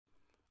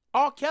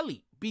R.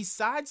 Kelly,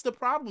 besides the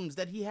problems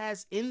that he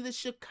has in the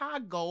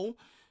Chicago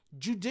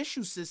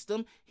judicial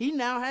system, he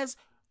now has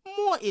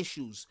more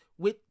issues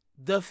with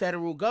the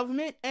federal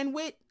government and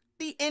with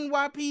the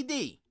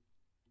NYPD.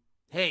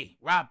 Hey,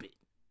 Robert,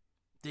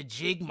 the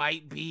jig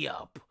might be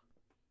up.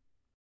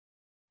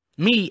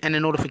 Me and the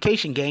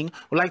Notification Gang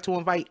would like to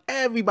invite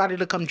everybody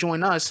to come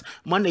join us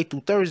Monday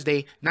through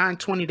Thursday,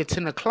 9:20 to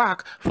 10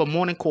 o'clock for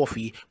morning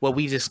coffee, where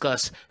we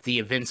discuss the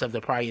events of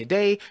the prior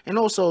day and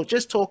also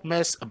just talk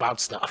mess about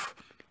stuff.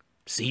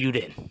 See you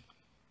then.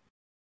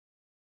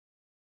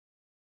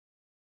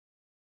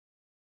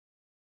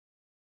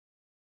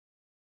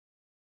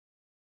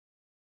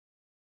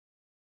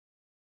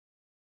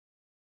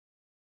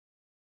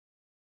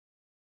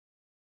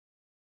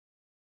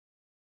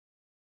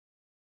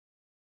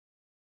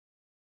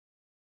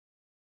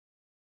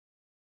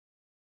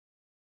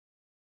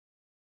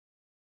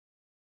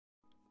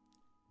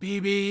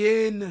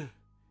 BBN,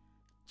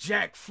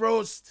 Jack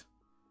Frost.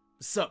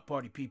 What's up,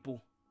 party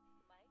people?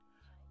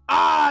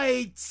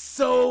 Alright,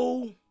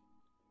 so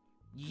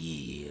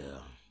yeah.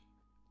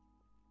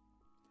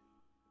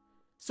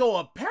 So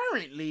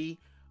apparently,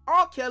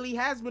 R. Kelly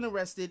has been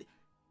arrested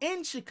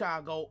in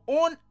Chicago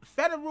on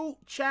federal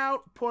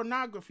child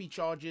pornography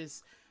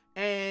charges,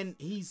 and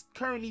he's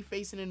currently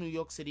facing a New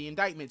York City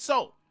indictment.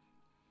 So,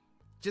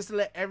 just to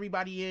let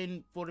everybody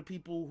in, for the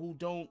people who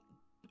don't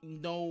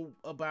know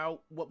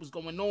about what was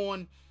going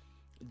on,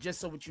 just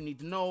so what you need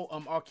to know,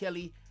 R.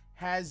 Kelly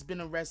has been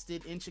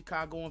arrested in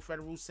Chicago on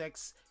federal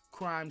sex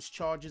crimes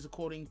charges,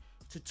 according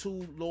to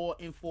 2 law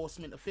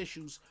enforcement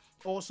officials.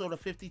 Also, the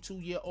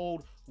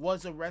 52-year-old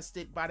was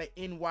arrested by the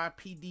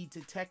NYPD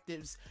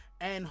detectives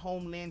and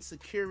Homeland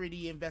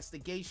Security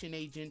investigation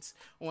agents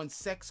on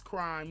sex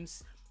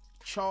crimes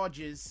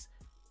charges.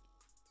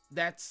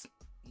 That's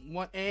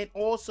one. And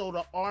also,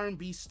 the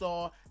R&B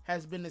star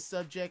has been the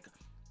subject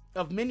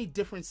of many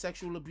different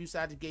sexual abuse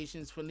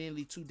allegations for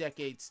nearly 2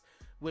 decades,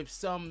 with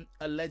some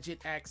alleged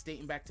acts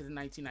dating back to the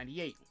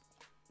 1998.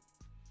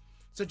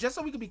 So just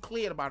so we can be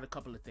clear about a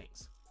couple of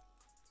things.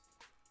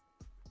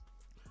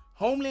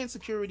 Homeland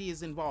Security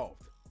is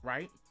involved,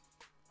 right?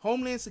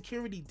 Homeland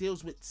Security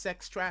deals with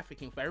sex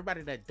trafficking. For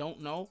everybody that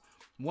don't know,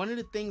 one of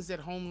the things that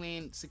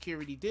Homeland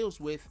Security deals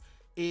with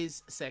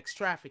is sex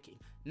trafficking.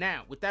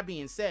 Now, with that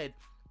being said,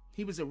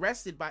 he was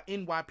arrested by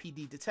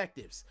NYPD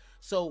detectives.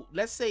 So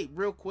let's say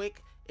real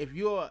quick, if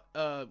you're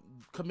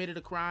committed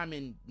a crime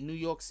in New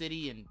York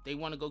City and they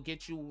want to go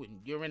get you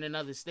and you're in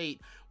another state,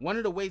 one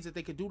of the ways that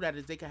they could do that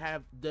is they could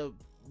have the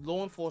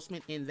law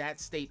enforcement in that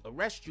state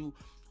arrest you.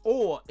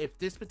 Or if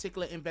this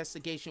particular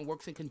investigation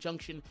works in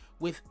conjunction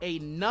with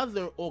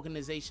another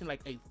organization,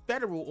 like a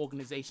federal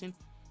organization,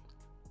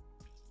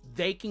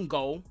 they can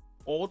go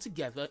all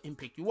together and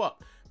pick you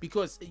up.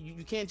 Because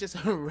you can't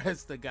just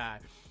arrest the guy.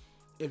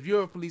 If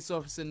you're a police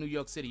officer in New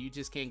York City, you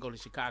just can't go to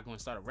Chicago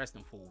and start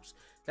arresting fools.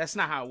 That's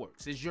not how it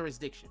works. It's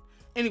jurisdiction.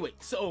 Anyway,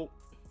 so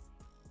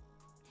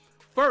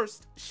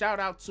first, shout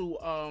out to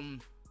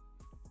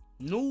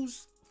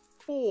News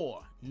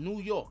 4 New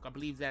York. I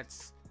believe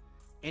that's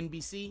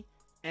NBC.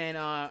 And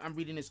I'm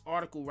reading this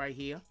article right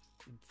here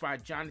by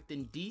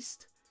Jonathan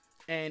Deist.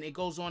 And it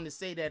goes on to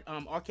say that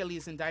R. Kelly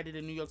is indicted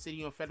in New York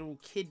City on federal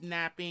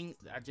kidnapping.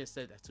 I just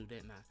said that too,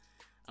 didn't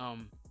I?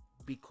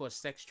 Because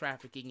sex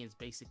trafficking is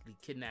basically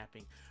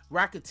kidnapping,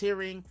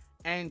 racketeering,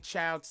 and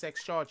child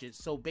sex charges.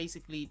 So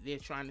basically, they're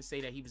trying to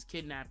say that he was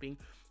kidnapping.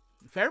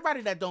 For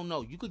everybody that don't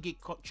know, you could get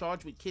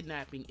charged with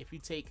kidnapping if you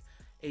take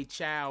a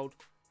child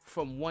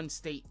from one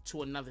state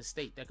to another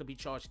state. That could be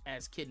charged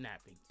as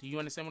kidnapping. Do you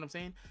understand what I'm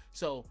saying?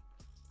 So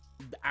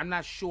I'm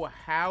not sure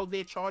how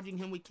they're charging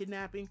him with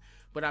kidnapping,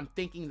 but I'm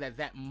thinking that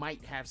that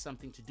might have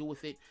something to do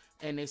with it.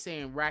 And they're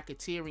saying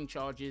racketeering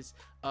charges.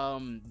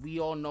 We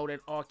all know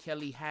that R.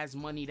 Kelly has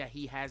money that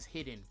he has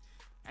hidden.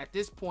 At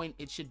this point,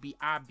 it should be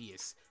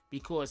obvious,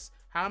 because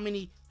how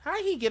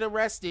he get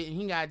arrested and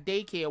he got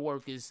daycare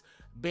workers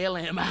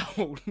bailing him out?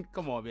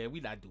 Come on, man, we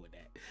not doing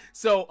that.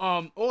 So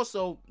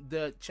also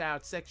the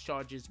child sex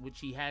charges, which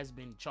he has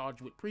been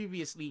charged with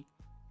previously,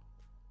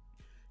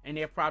 and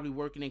they're probably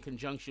working in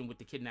conjunction with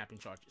the kidnapping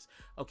charges.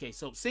 Okay,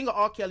 so singer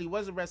R. Kelly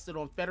was arrested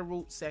on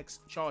federal sex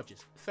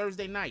charges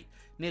Thursday night,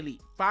 nearly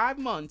 5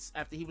 months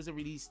after he was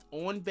released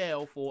on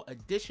bail for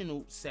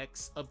additional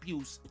sex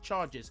abuse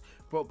charges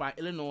brought by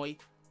Illinois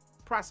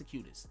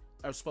prosecutors,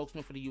 a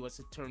spokesman for the U.S.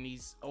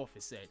 Attorney's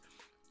Office said.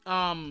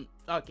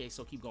 Okay,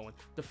 so keep going.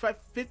 The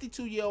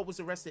 52-year-old was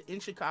arrested in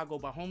Chicago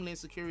by Homeland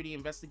Security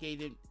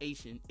investigative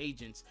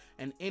agents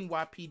and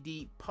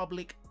NYPD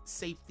Public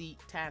Safety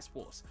Task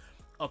Force.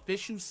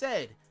 Officials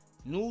told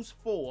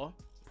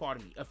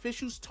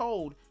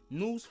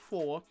News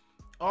 4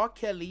 R.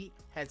 Kelly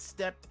had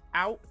stepped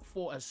out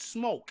for a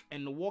smoke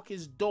and to walk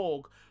his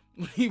dog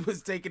when he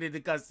was taken into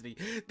custody.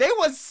 They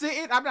was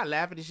sitting, I'm not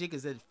laughing at shit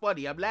because it's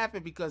funny. I'm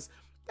laughing because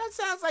that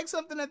sounds like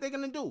something that they're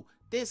going to do.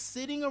 They're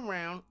sitting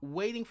around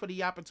waiting for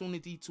the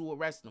opportunity to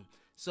arrest him.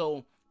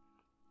 So,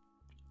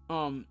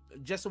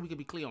 just so we can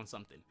be clear on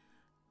something.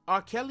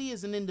 R. Kelly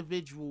is an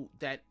individual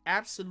that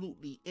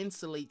absolutely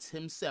insulates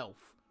himself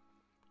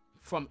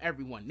from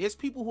everyone. There's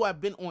people who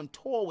have been on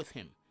tour with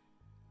him,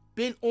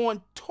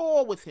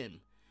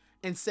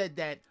 and said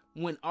that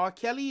when R.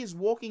 Kelly is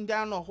walking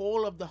down the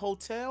hall of the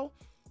hotel,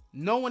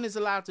 no one is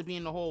allowed to be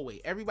in the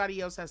hallway. Everybody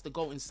else has to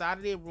go inside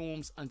of their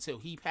rooms until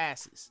he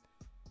passes.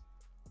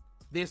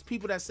 There's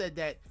people that said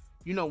that,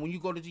 you know, when you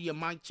go to do your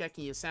mic check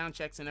and your sound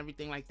checks and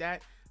everything like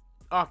that,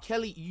 R.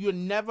 Kelly, you're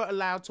never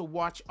allowed to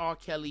watch R.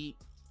 Kelly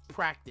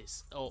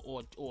practice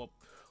or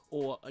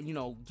you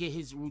know, get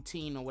his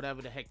routine or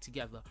whatever the heck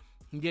together.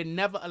 You're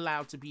never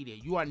allowed to be there.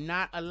 You are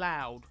not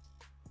allowed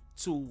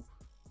to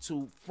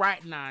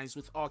fraternize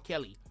with R.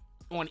 Kelly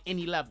on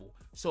any level.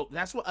 So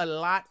that's what a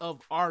lot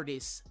of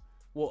artists,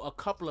 well, a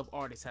couple of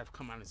artists have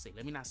come out and say.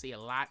 Let me not say a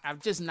lot.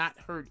 I've just not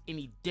heard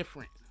any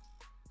different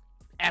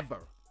ever.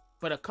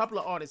 But a couple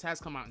of artists has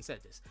come out and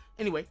said this.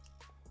 Anyway,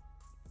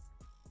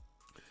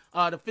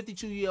 the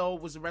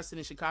 52-year-old was arrested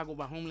in Chicago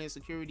by Homeland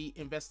Security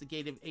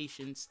investigative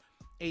agents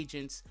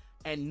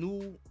and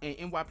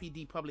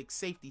NYPD Public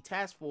Safety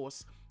Task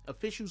Force.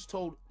 Officials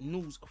told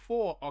News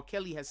 4 R.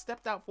 Kelly has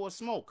stepped out for a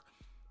smoke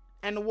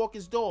and to walk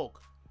his dog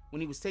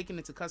when he was taken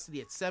into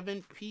custody at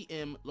 7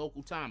 p.m.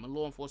 local time. A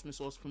law enforcement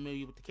source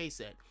familiar with the case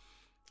said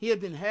he had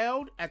been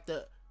held at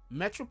the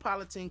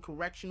Metropolitan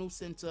Correctional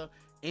Center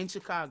in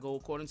Chicago,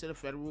 according to the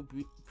Federal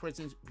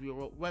Prisons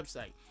Bureau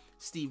website.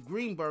 Steve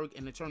Greenberg,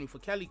 an attorney for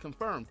Kelly,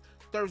 confirmed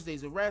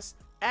Thursday's arrest,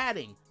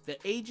 adding the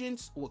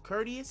agents were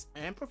courteous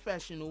and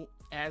professional,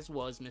 as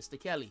was Mr.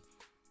 Kelly.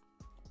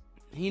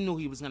 He knew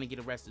he was going to get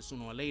arrested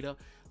sooner or later.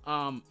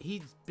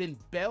 He's been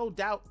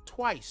bailed out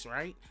twice,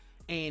 right?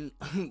 And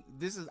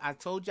I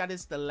told y'all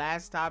this the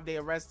last time they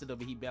arrested him,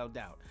 he bailed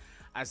out.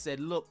 I said,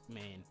 look,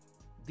 man,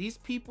 these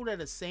people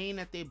that are saying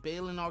that they're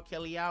bailing R.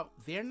 Kelly out,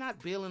 they're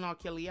not bailing R.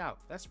 Kelly out.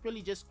 That's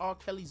really just R.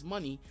 Kelly's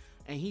money.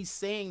 And he's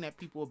saying that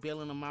people are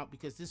bailing him out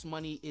because this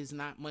money is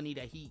not money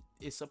that he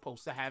is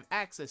supposed to have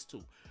access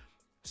to.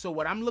 So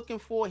what I'm looking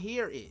for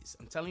here is,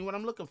 I'm telling you what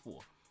I'm looking for.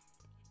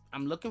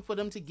 I'm looking for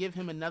them to give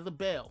him another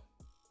bail.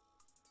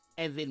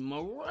 And then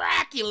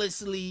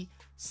miraculously,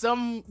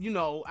 some, you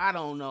know, I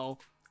don't know,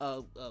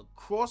 a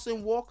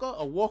crossing walker,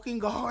 a walking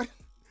guard,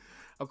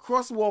 a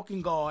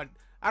crosswalking guard.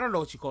 I don't know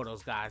what you call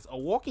those guys. A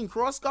walking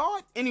cross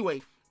guard?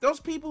 Anyway, those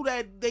people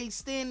that they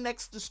stand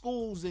next to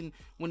schools and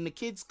when the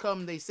kids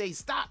come, they say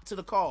stop to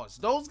the cars.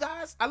 Those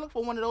guys, I look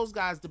for one of those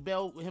guys to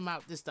bail him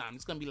out this time.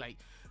 It's going to be like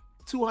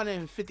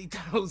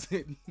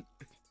 $250,000.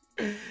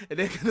 And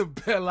they're going to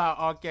bail out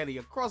R. Kelly,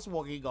 a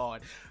crosswalking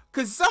guard.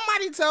 Could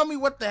somebody tell me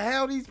what the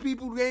hell these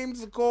people's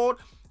names are called?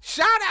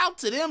 Shout out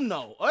to them,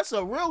 though. That's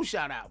a real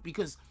shout out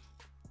because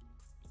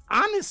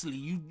honestly,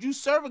 you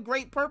serve a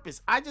great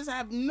purpose. I just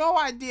have no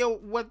idea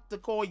what to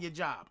call your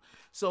job.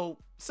 So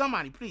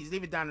somebody, please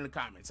leave it down in the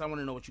comments. I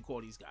want to know what you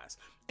call these guys.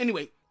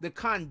 Anyway, the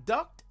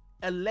conduct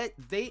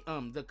alleged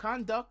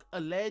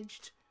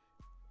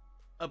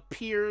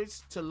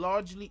appears to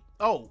largely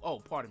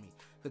pardon me.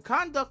 The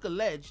conduct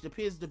alleged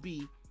appears to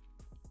be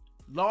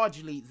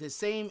largely the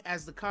same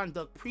as the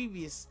conduct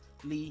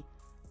previously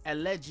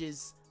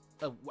alleges.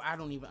 I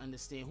don't even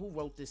understand who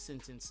wrote this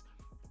sentence.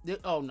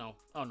 Oh no.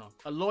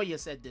 A lawyer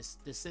said this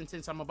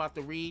sentence I'm about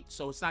to read,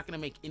 so it's not going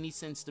to make any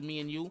sense to me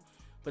and you,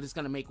 but it's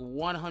going to make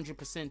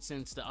 100%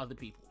 sense to other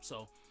people.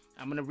 So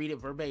I'm going to read it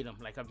verbatim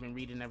like I've been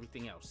reading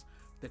everything else.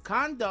 The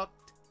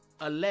conduct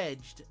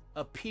alleged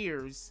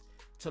appears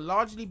to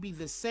largely be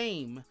the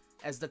same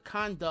as the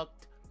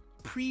conduct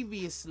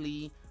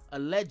previously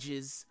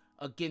alleges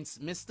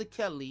against Mr.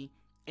 Kelly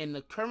in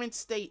the current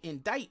state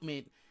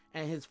indictment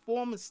and his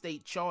former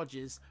state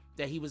charges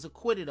that he was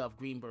acquitted of,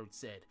 Greenberg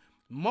said.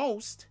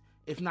 Most,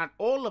 if not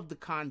all of the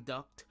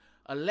conduct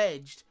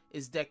alleged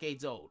is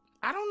decades old.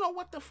 I don't know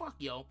what the fuck,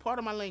 yo. Part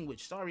of my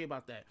language. Sorry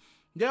about that.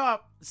 There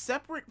are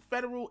separate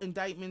federal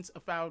indictments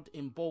filed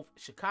in both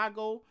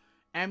Chicago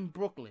and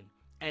Brooklyn,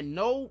 and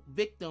no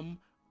victim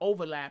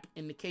overlap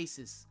in the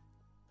cases,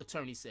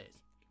 authority said.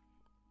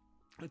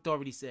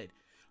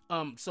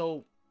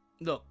 So,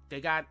 look,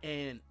 they got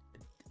an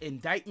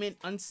indictment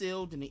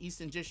unsealed in the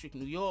Eastern District,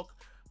 New York.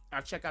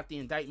 I'll check out the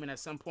indictment at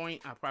some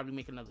point. I'll probably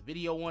make another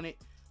video on it.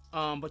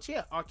 But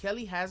yeah, R.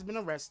 Kelly has been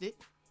arrested,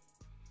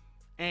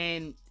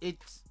 and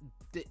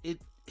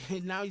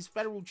now he's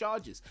federal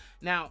charges.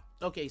 Now,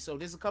 okay, so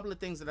there's a couple of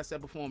things that I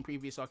said before in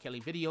previous R.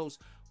 Kelly videos.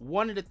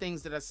 One of the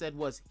things that I said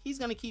was he's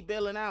gonna keep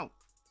bailing out.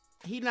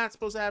 He's not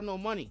supposed to have no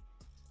money,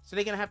 so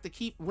they're gonna have to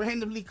keep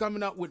randomly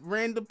coming up with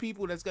random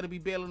people that's gonna be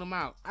bailing him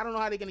out. I don't know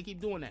how they're gonna keep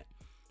doing that.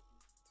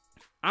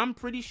 I'm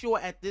pretty sure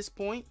at this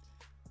point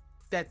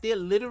that they're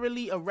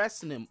literally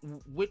arresting him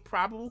with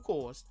probable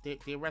cause. They're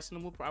arresting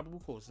him with probable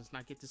cause. Let's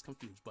not get this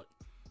confused, but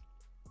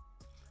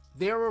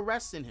they're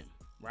arresting him,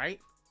 right?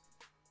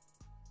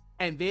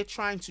 And they're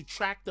trying to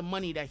track the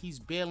money that he's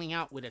bailing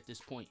out with at this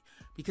point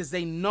because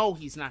they know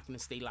he's not going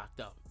to stay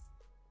locked up.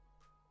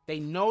 They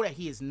know that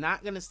he is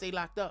not going to stay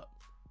locked up.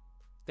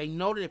 They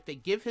know that if they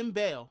give him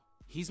bail,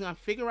 he's going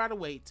to figure out a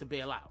way to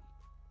bail out.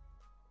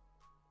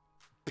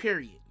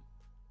 Period.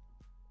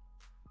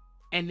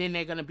 And then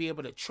they're going to be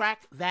able to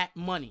track that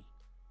money.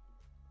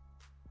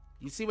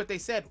 You see what they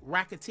said?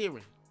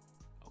 Racketeering.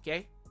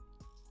 Okay?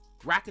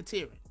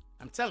 Racketeering.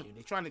 I'm telling you,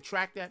 they're trying to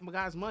track that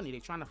guy's money. They're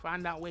trying to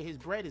find out where his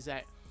bread is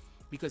at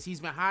because he's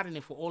been hiding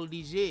it for all of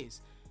these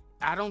years.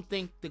 I don't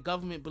think the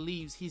government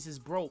believes he's as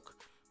broke.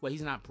 Well,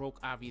 he's not broke,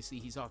 obviously.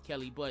 He's R.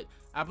 Kelly. But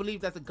I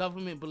believe that the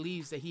government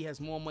believes that he has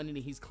more money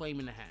than he's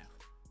claiming to have.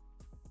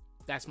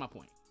 That's my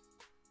point.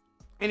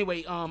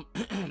 Anyway,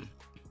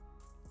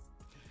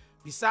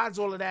 besides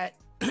all of that,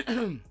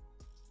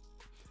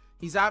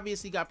 he's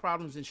obviously got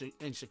problems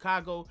in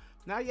Chicago.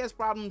 Now he has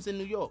problems in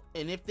New York.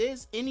 And if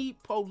there's any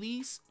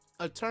police,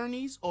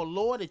 attorneys, or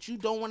law that you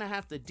don't want to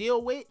have to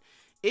deal with,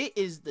 it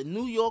is the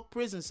New York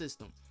prison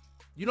system.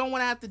 You don't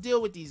want to have to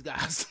deal with these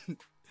guys.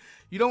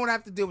 You don't want to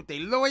have to deal with their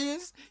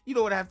lawyers. You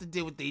don't want to have to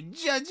deal with their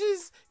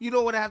judges. You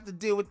don't want to have to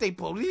deal with their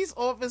police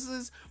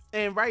officers.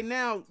 And right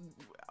now,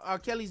 R.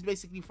 Kelly's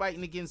basically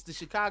fighting against the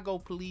Chicago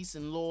police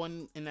and law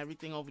and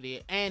everything over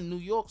there, and New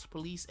York's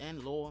police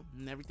and law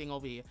and everything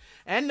over here,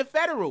 and the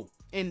federal.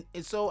 And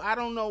so I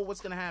don't know what's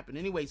going to happen.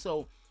 Anyway,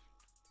 so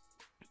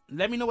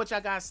let me know what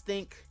y'all guys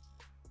think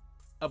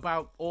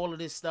about all of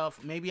this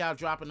stuff. Maybe I'll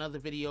drop another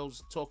video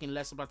talking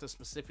less about the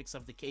specifics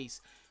of the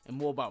case and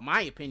more about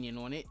my opinion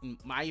on it. And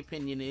my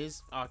opinion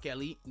is, R.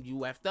 Kelly, you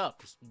effed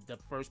up. The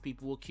first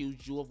people who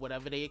accused you of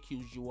whatever they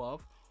accused you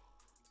of,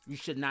 you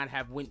should not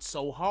have went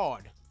so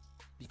hard,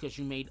 because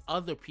you made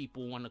other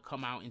people want to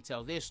come out and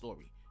tell their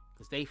story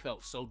because they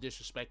felt so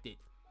disrespected.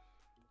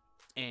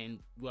 And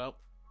well,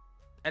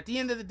 at the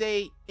end of the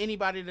day,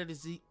 anybody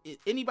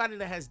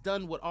that has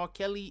done what R.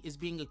 Kelly is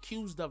being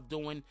accused of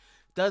doing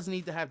does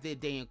need to have their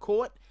day in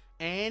court.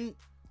 And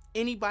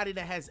anybody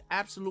that has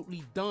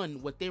absolutely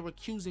done what they're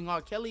accusing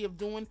R. Kelly of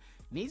doing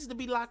needs to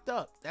be locked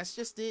up. That's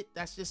just it.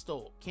 That's just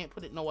all. Can't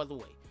put it no other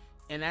way.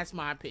 And that's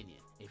my opinion.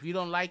 If you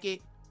don't like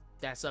it,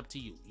 that's up to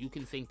you. You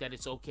can think that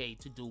it's okay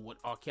to do what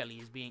R. Kelly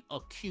is being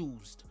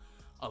accused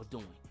of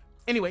doing.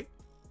 Anyway,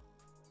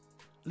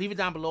 leave it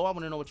down below. I want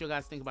to know what you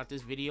guys think about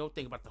this video.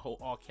 Think about the whole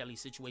R. Kelly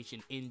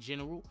situation in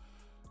general.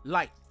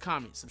 Like,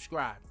 comment,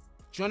 subscribe.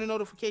 Join the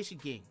notification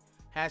gang.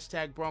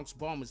 Hashtag Bronx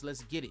Bombers.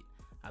 Let's get it.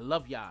 I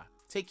love y'all.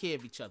 Take care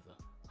of each other.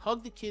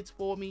 Hug the kids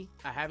for me.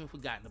 I haven't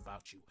forgotten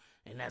about you.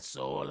 And that's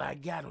all I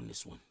got on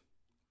this one.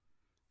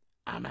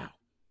 I'm out.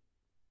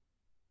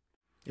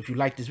 If you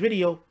like this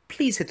video,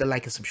 please hit the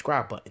like and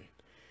subscribe button.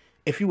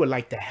 If you would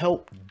like to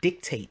help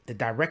dictate the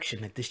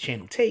direction that this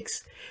channel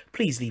takes,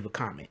 please leave a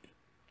comment.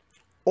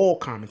 All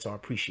comments are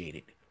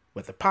appreciated,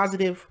 whether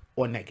positive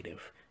or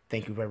negative.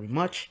 Thank you very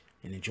much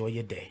and enjoy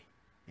your day.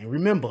 And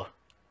remember,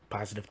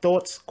 positive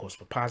thoughts cause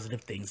for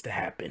positive things to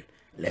happen.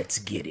 Let's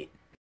get it.